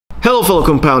Hello fellow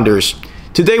compounders.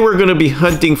 Today we're going to be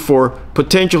hunting for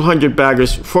potential 100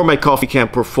 baggers for my coffee can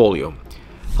portfolio.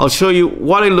 I'll show you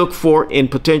what I look for in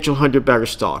potential 100 bagger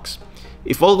stocks.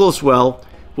 If all goes well,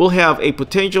 we'll have a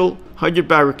potential 100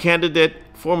 bagger candidate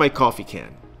for my coffee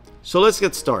can. So let's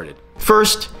get started.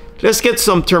 First, let's get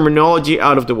some terminology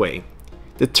out of the way.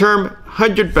 The term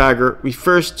 100 bagger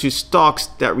refers to stocks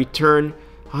that return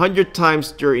 100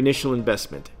 times their initial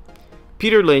investment.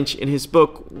 Peter Lynch, in his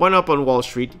book One Up on Wall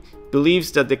Street,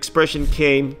 believes that the expression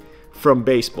came from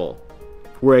baseball,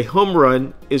 where a home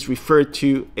run is referred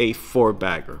to a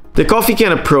four-bagger. The coffee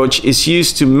can approach is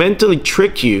used to mentally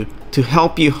trick you to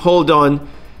help you hold on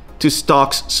to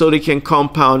stocks so they can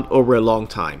compound over a long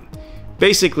time.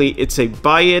 Basically, it's a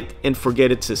buy it and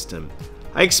forget it system.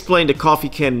 I explained the coffee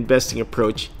can investing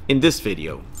approach in this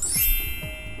video.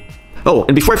 Oh,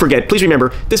 and before I forget, please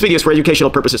remember, this video is for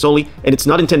educational purposes only, and it's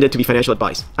not intended to be financial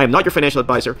advice. I am not your financial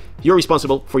advisor. You're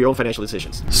responsible for your own financial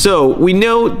decisions. So, we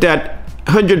know that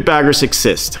 100 baggers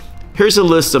exist. Here's a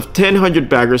list of 10 100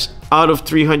 baggers out of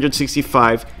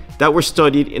 365 that were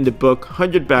studied in the book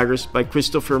 100 Baggers by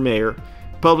Christopher Mayer,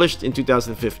 published in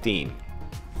 2015.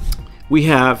 We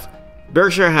have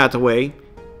Berkshire Hathaway,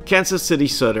 Kansas City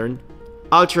Southern,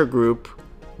 Altra Group,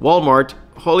 Walmart,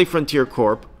 Holy Frontier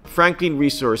Corp., Franklin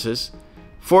Resources,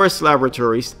 Forest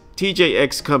Laboratories,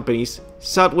 TJX Companies,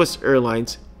 Southwest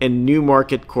Airlines, and New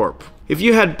Market Corp. If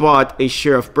you had bought a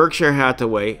share of Berkshire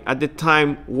Hathaway at the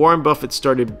time Warren Buffett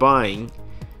started buying,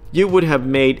 you would have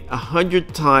made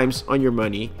 100 times on your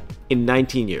money in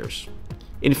 19 years.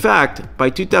 In fact, by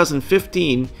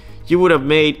 2015, you would have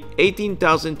made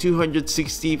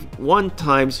 18,261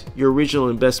 times your original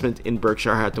investment in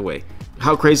Berkshire Hathaway.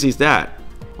 How crazy is that?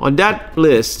 On that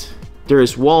list, there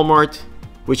is Walmart,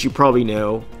 which you probably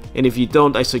know, and if you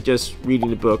don't, I suggest reading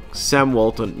the book Sam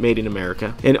Walton, Made in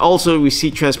America. And also we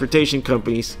see transportation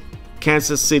companies,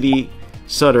 Kansas City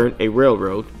Southern, a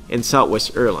railroad, and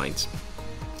Southwest Airlines.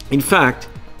 In fact,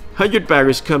 100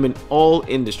 baggers come in all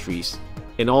industries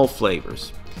and all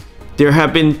flavors. There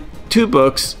have been two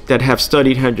books that have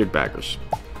studied 100 baggers.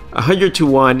 100 to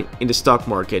 1 in the Stock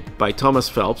Market by Thomas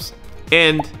Phelps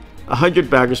and 100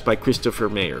 Baggers by Christopher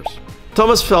Mayer.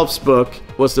 Thomas Phelps' book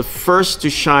was the first to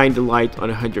shine the light on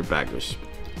 100 baggers.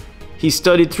 He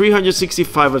studied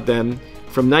 365 of them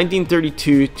from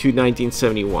 1932 to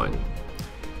 1971.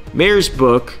 Mayer's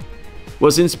book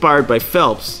was inspired by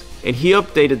Phelps, and he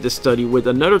updated the study with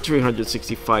another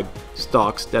 365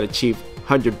 stocks that achieved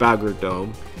 100 bagger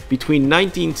dome between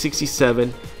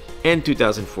 1967 and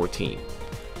 2014.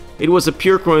 It was a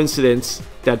pure coincidence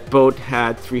that both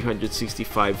had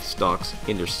 365 stocks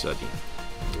in their study.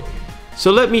 So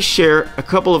let me share a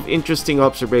couple of interesting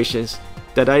observations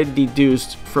that I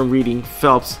deduced from reading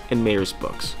Phelps and Mayer's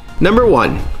books. Number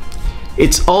one,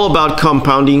 it's all about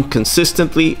compounding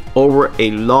consistently over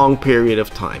a long period of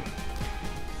time.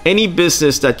 Any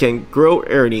business that can grow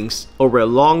earnings over a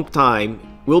long time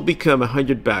will become a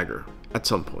 100 bagger at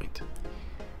some point.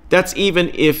 That's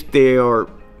even if they are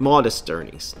modest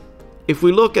earnings. If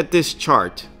we look at this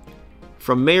chart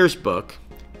from Mayer's book,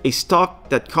 a stock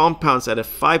that compounds at a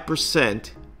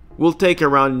 5% will take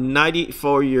around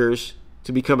 94 years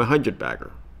to become a 100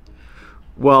 bagger,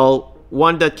 while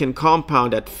one that can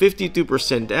compound at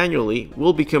 52% annually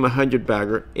will become a 100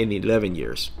 bagger in 11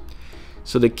 years.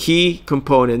 So the key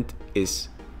component is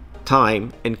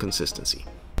time and consistency.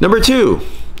 Number two,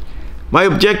 my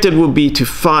objective will be to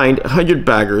find 100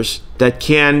 baggers that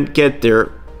can get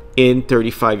there in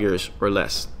 35 years or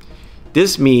less.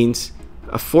 This means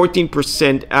a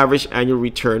 14% average annual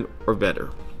return or better.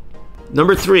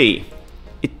 Number three,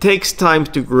 it takes time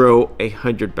to grow a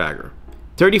 100 bagger.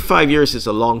 35 years is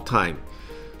a long time,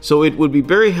 so it would be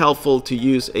very helpful to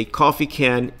use a coffee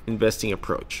can investing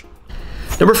approach.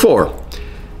 Number four,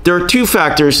 there are two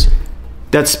factors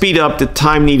that speed up the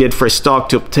time needed for a stock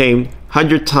to obtain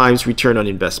 100 times return on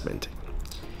investment.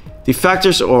 The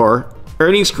factors are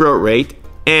earnings growth rate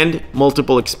and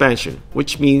multiple expansion,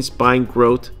 which means buying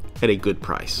growth at a good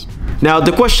price. Now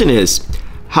the question is,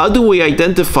 how do we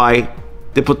identify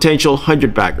the potential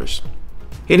 100 baggers?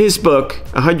 In his book,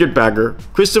 100 Bagger,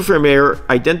 Christopher Mayer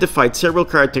identified several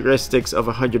characteristics of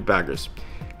 100 baggers.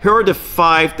 Here are the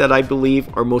 5 that I believe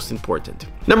are most important.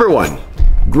 Number 1,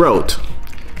 growth.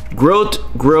 Growth,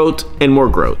 growth, and more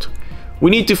growth. We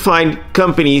need to find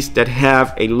companies that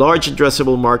have a large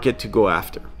addressable market to go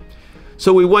after.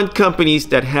 So we want companies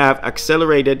that have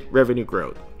accelerated revenue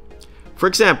growth. For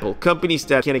example, companies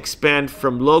that can expand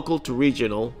from local to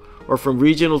regional or from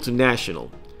regional to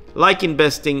national, like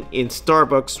investing in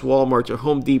Starbucks, Walmart, or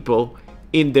Home Depot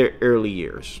in their early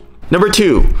years. Number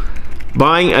 2,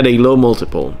 buying at a low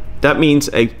multiple. That means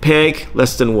a PEG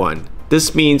less than 1.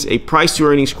 This means a price to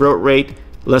earnings growth rate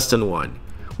less than 1.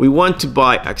 We want to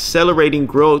buy accelerating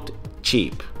growth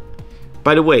cheap.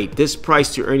 By the way, this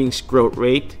price to earnings growth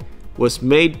rate was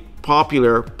made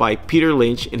popular by Peter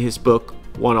Lynch in his book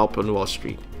One Up on Wall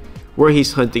Street, where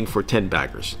he's hunting for 10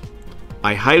 baggers.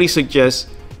 I highly suggest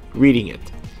reading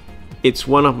it. It's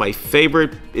one of my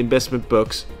favorite investment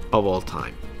books of all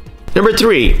time. Number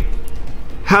 3,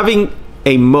 having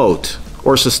a moat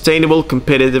or sustainable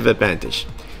competitive advantage.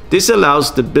 This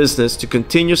allows the business to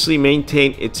continuously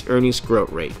maintain its earnings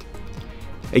growth rate.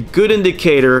 A good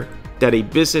indicator that a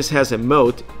business has a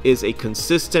moat is a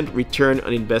consistent return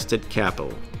on invested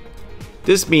capital.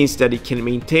 This means that it can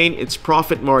maintain its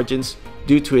profit margins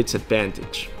due to its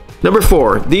advantage. Number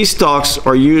 4, these stocks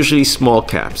are usually small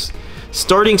caps.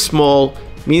 Starting small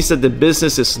means that the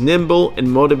business is nimble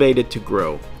and motivated to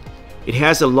grow. It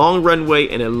has a long runway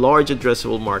and a large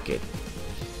addressable market.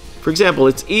 For example,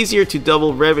 it's easier to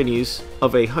double revenues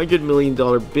of a $100 million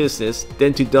business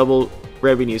than to double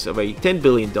revenues of a $10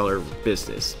 billion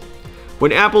business.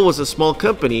 When Apple was a small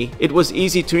company, it was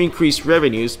easy to increase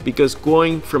revenues because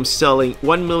going from selling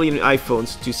 1 million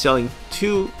iPhones to selling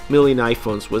 2 million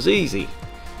iPhones was easy.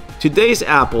 Today's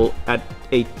Apple, at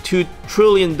a $2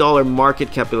 trillion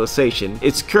market capitalization,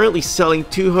 it's currently selling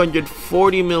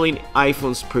 240 million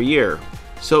iPhones per year.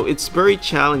 So it's very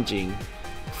challenging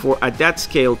for at that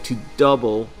scale to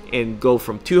double and go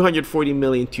from 240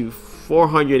 million to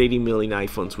 480 million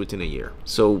iPhones within a year.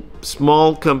 So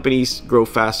small companies grow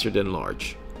faster than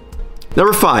large.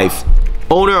 Number 5,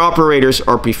 owner operators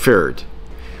are preferred.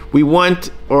 We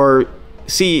want our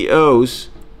CEOs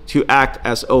to act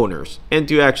as owners and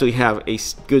to actually have a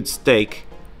good stake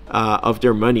of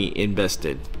their money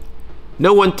invested.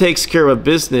 No one takes care of a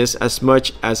business as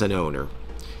much as an owner.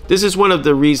 This is one of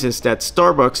the reasons that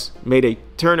Starbucks made a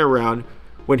turnaround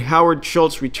when Howard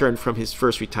Schultz returned from his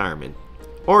first retirement.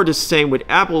 Or the same with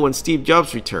Apple when Steve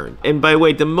Jobs returned. And by the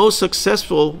way, the most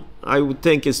successful, I would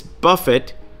think, is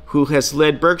Buffett, who has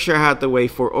led Berkshire Hathaway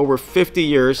for over 50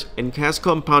 years and has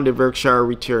compounded Berkshire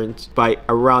returns by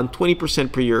around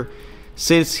 20% per year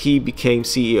since he became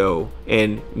CEO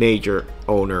and major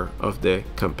owner of the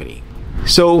company.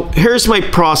 So here's my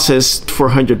process for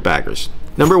 100 baggers.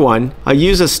 Number 1, I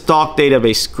use a stock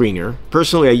database screener.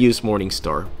 Personally, I use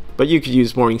Morningstar, but you could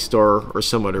use Morningstar or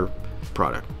some other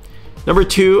product. Number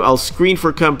 2, I'll screen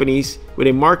for companies with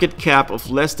a market cap of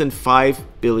less than $5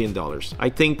 billion. I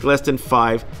think less than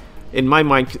 5, in my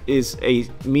mind, is a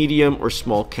medium or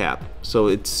small cap. So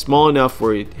it's small enough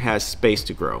where it has space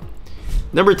to grow.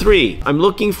 Number 3, I'm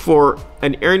looking for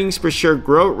an earnings per share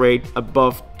growth rate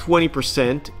above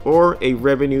 20% or a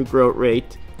revenue growth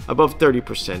rate above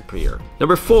 30% per year.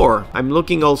 Number 4, I'm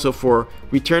looking also for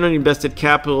return on invested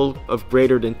capital of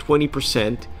greater than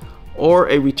 20% or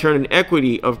a return on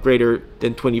equity of greater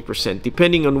than 20%,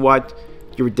 depending on what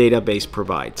your database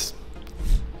provides.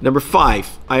 Number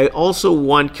 5, I also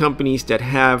want companies that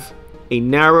have a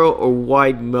narrow or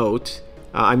wide moat.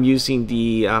 I'm using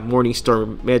the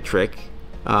Morningstar metric,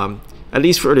 at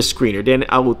least for the screener. Then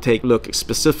I will take a look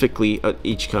specifically at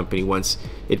each company once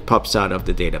it pops out of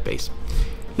the database.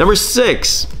 Number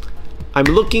 6, I'm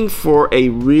looking for a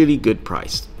really good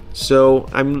price. So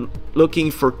I'm looking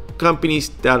for companies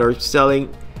that are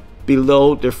selling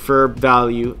below their fair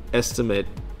value estimate.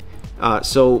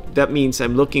 So that means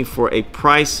I'm looking for a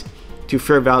price to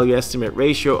fair value estimate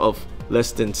ratio of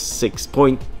less than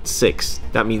 6.6.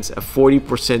 That means a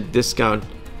 40% discount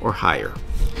or higher.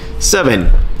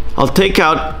 7, I'll take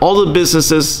out all the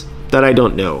businesses that I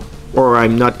don't know or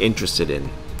I'm not interested in.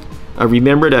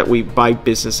 Remember that we buy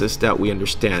businesses that we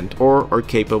understand or are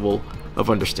capable of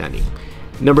understanding.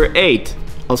 Number 8,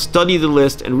 I'll study the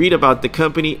list and read about the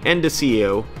company and the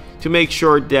CEO to make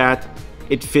sure that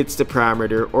it fits the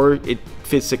parameter or it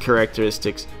fits the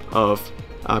characteristics of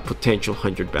a potential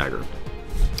 100 bagger.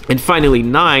 And finally,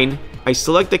 9, I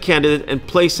select the candidate and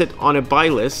place it on a buy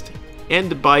list and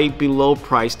the buy below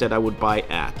price that I would buy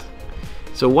at.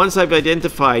 So once I've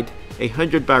identified a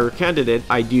 100 bagger candidate,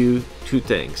 I do 2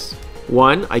 things.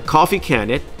 1, I coffee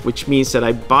can it, which means that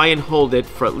I buy and hold it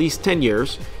for at least 10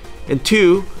 years. And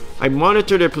 2, I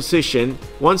monitor their position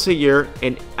once a year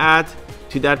and add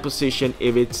to that position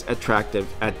if it's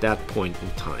attractive at that point in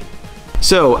time.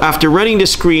 So after running the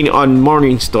screen on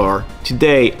Morningstar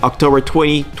today, October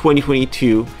 20,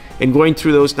 2022, and going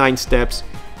through those 9 steps,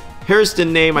 here's the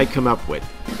name I come up with.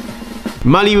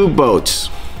 Malibu Boats,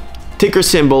 ticker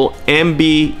symbol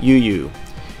MBUU.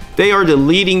 They are the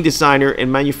leading designer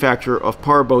and manufacturer of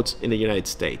powerboats in the United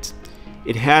States.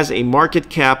 It has a market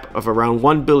cap of around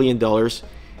 $1 billion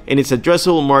and its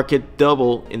addressable market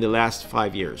doubled in the last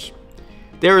 5 years.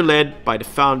 They are led by the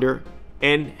founder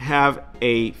and have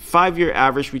a 5-year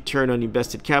average return on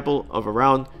invested capital of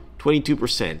around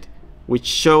 22%, which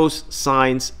shows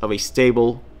signs of a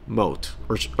stable moat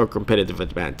or competitive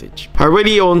advantage. I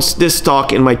already own this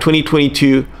stock in my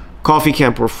 2022 coffee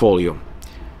can portfolio.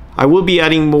 I will be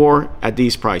adding more at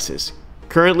these prices.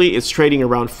 Currently, it's trading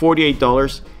around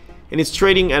 $48 and it's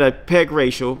trading at a PEG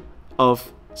ratio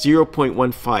of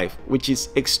 0.15, which is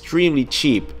extremely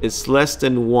cheap. It's less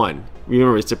than 1.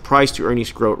 Remember, it's a price to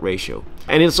earnings growth ratio.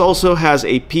 And it also has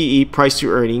a PE, price to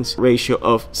earnings ratio,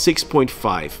 of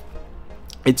 6.5.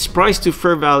 Its price to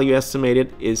fair value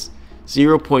estimated is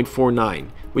 0.49,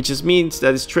 which means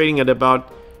that it's trading at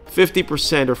about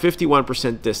 50% or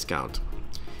 51% discount.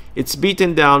 It's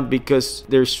beaten down because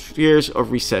there's fears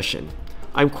of recession.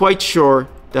 I'm quite sure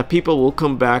that people will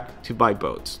come back to buy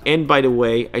boats. And by the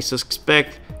way, I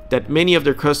suspect that many of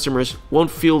their customers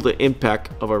won't feel the impact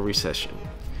of a recession.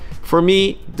 For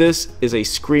me, this is a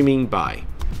screaming buy.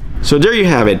 So there you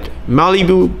have it,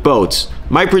 Malibu Boats,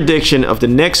 my prediction of the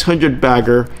next 100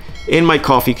 bagger in my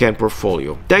coffee can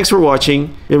portfolio. Thanks for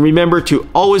watching, and remember to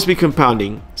always be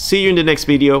compounding. See you in the next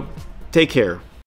video. Take care.